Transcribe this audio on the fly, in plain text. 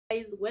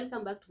Guys,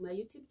 welcome back to my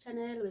YouTube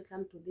channel.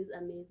 Welcome to this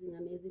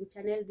amazing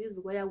channel. This is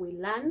where we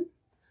learn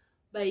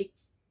by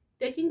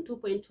taking 2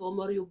 points or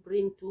more. You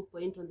bring 2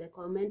 points on the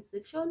comment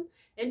section.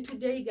 And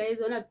today, guys,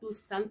 I want to do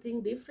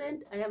something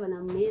different. I have an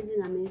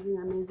amazing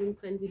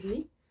friend with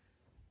me.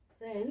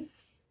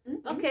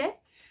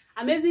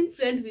 Amazing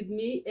friend with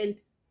me. And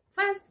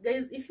first,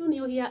 guys, if you're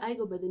new here, I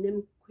go by the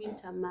name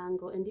Quinta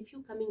Mango, and if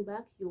you're coming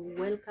back, you're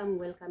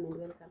welcome.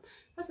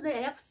 So today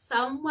I have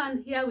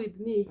someone here with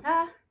me.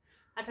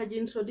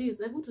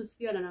 Atajiintroduce. Hebu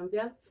tusikie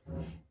ananiambia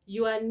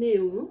your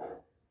name.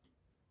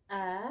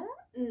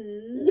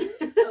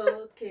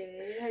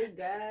 Okay, hi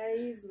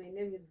guys, my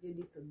name is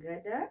Judith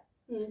Ogada.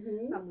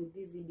 I'm with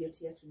this idiot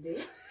here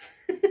today.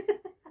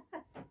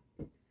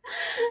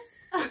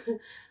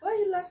 Why are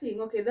you laughing?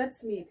 Okay,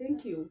 that's me.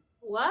 Thank you.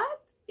 What?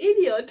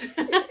 Idiot.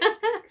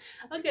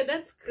 Okay,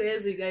 that's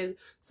crazy, guys.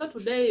 So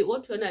today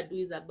what we wanna do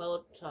is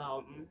about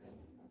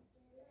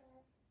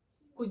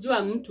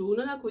kujua mtu.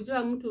 Unaona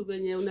kujua mtu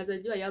venye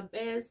unazajua your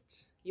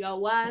best, your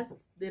worst,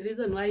 the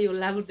reason why you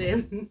love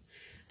them.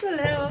 So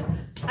leo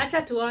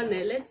acha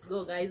tuone. Let's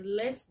go, guys.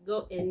 Let's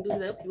go and do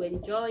that. You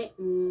enjoy.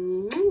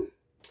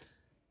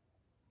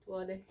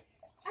 Tuone.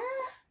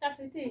 That's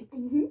it.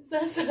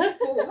 Sasa.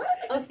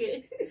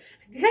 Okay.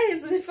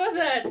 Guys, before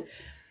that,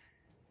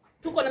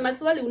 tuko na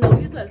maswali.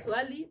 Unauliza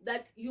swali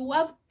that you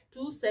have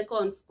 2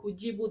 seconds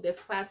kujibu the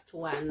first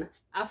one.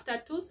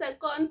 After 2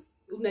 seconds,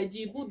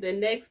 unajibu the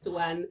next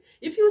one.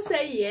 If you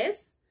say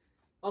yes,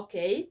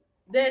 okay,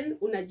 then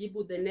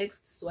unajibu the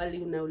next swali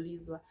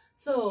unaulizwa.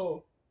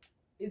 So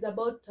it's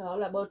about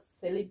all about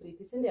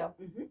celebrities, ndio?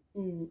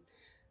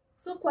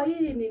 So kwa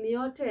hii nini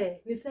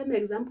yote niseme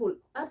example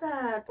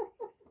hata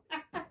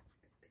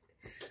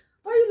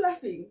Why are you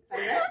laughing?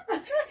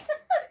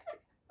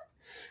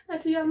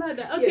 at your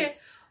mother. Okay.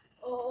 Yes.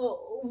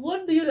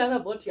 What do you love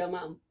about your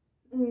mom?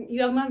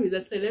 Your mom is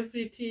a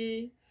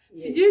celebrity.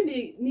 Yes.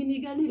 Sijui nini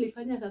gani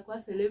ilifanya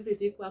akakuwa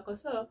celebrity kwako.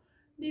 So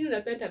nini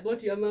unapenda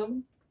about your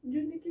mom?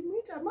 Juu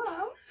nikimuita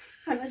mom,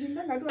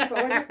 anashindana tu hapa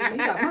wacha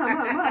kuniita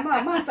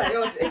mama saa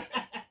yote.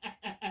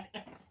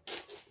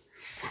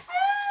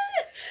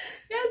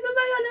 Yes,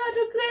 somebody are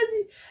too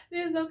crazy.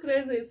 They're so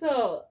crazy.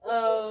 So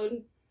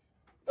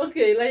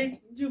okay,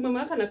 like juu mama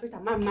yako anakuita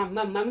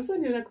mama. So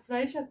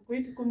ninakufurahisha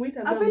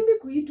kumuita mama. Apendi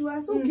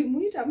kuitwa, so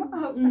ukimuita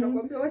mama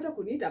anakuambia wacha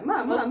kuniita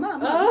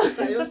mama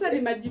saa yote. Sasa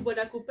ni majibu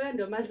na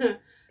kupenda maana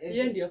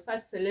yeye ndio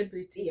first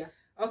celebrity. Yeah.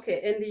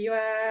 Okay, and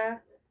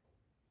your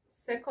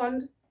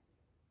second?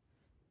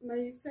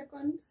 My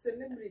second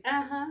celebrity.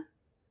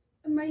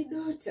 My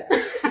daughter.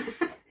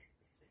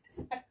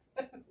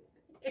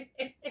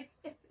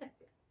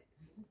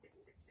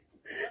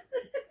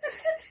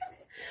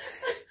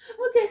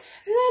 Okay,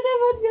 what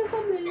about your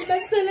family?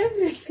 Like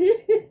celebrity?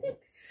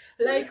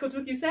 Like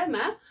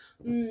tukisema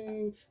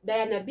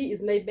Diana B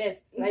is my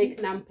best.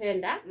 Like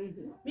nampenda.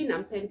 Mi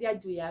nampendia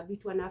juu ya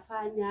vitu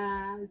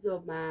anafanya,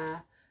 hizo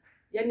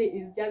yani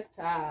is just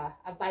a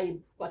vibe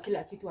kwa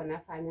kila kitu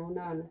anafanya,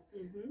 unaona?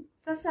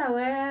 Sasa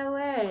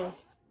wewe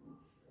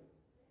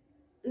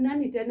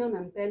nani tena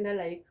unampenda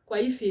like kwa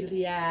hii field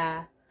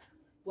ya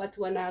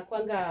watu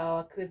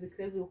wanakwanga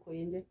crazy huko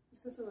nje?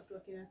 Sasa watu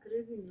wakina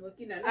crazy ni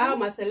wakina nani?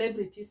 Ma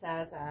celebrity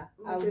sasa.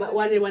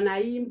 Wale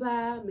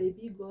wanaimba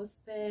maybe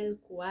gospel,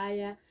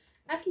 choir.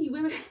 Aki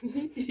wewe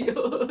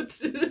idiot.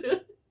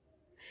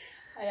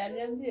 Aya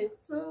niambie.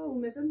 So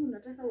umesema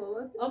unataka wa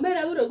wapi?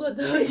 Omera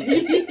urogodo.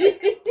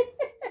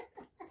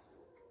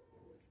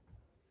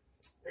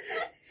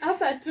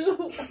 Hapa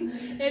tu.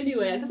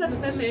 Anywhere. Sasa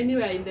tuseme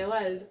anywhere in the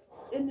world.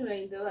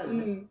 Anywhere in the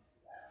world.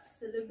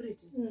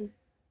 Celebrity.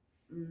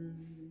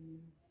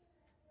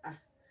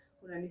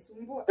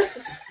 Unanisumbua.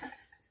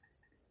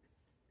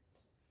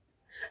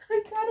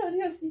 Karo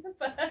niyo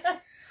siapa.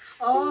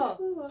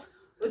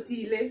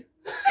 Otile.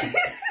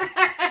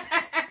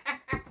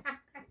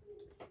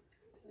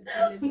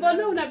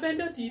 Mbona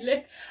unapenda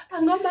Otile?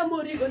 Angomba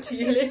mori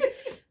Otile.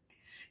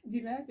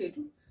 Jina yake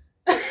tu.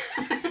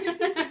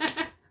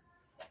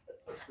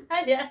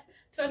 Haya,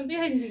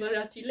 tuambie nyimbo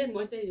ya Otile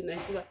moja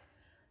inaitwa.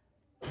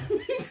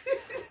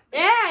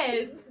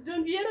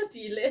 Tuambie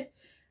Otile.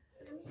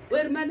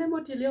 Wer mane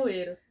Otile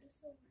wero?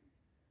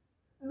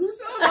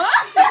 Dusoma.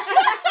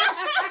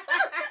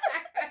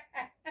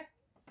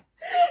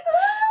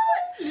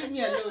 Leave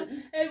me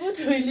alone. Hebu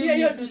tuilie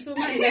hiyo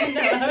Dusuma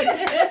inaenda wapi?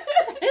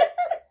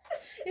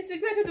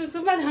 Isikwe tu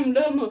Dusuma na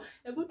mdomo.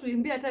 Hebu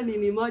tuimbie hata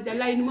nini moja,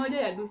 line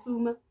moja ya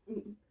Dusuma.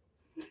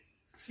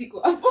 Siko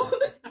hapo.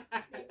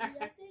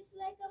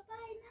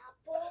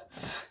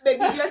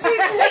 Baby, you're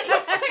sweet like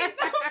a pineapple.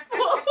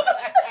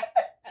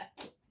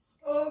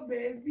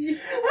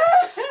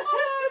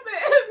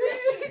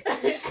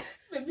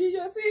 Baby,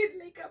 you're sweet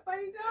like a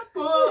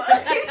pineapple.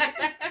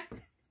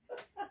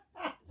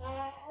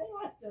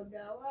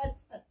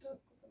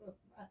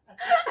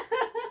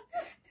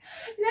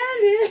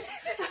 Yani,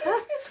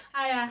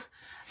 haya,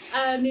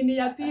 nini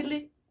ya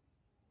pili?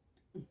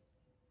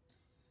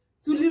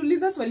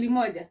 Suliuliza swali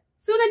moja.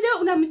 Si unajua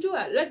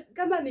unamjua, like,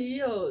 kama ni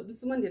hiyo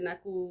Dusuma ndiye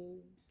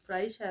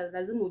kufurahisha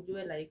lazima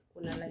ujue like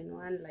kuna line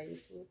 1 line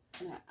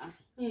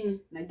 2.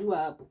 Najua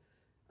hapo.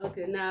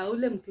 Okay, na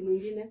ule mtu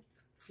mwingine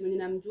mwenye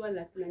namjua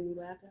la kuna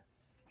nyimbo yake.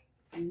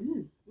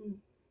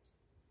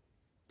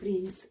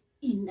 Prince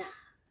Inda.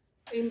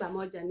 Imba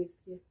moja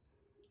nisikie.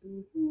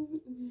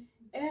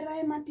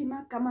 Era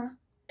matima kama.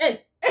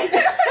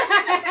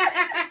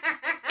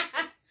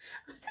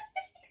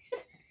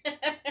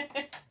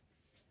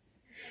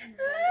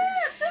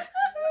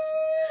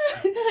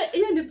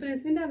 Hiyo ni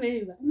Prince Inda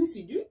ameimba. Mimi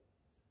sijui.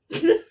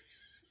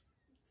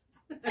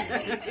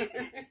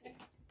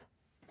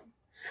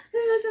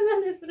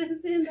 Nasema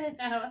Prince Inda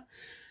hawa.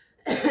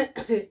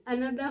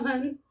 Another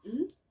one.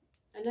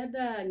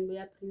 Another nyimbo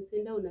ya Prince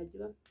Inda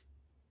unajua?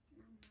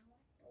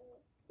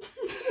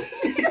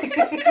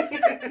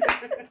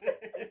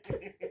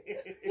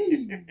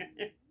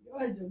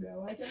 Wajoga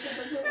wacha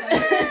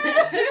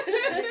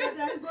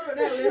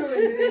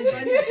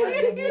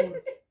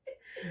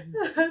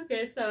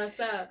Okay, sawa.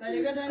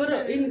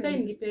 Koro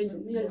ingipenjo,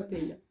 mimi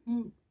ningependa.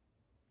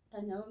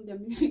 Tanya wangu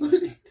mimi.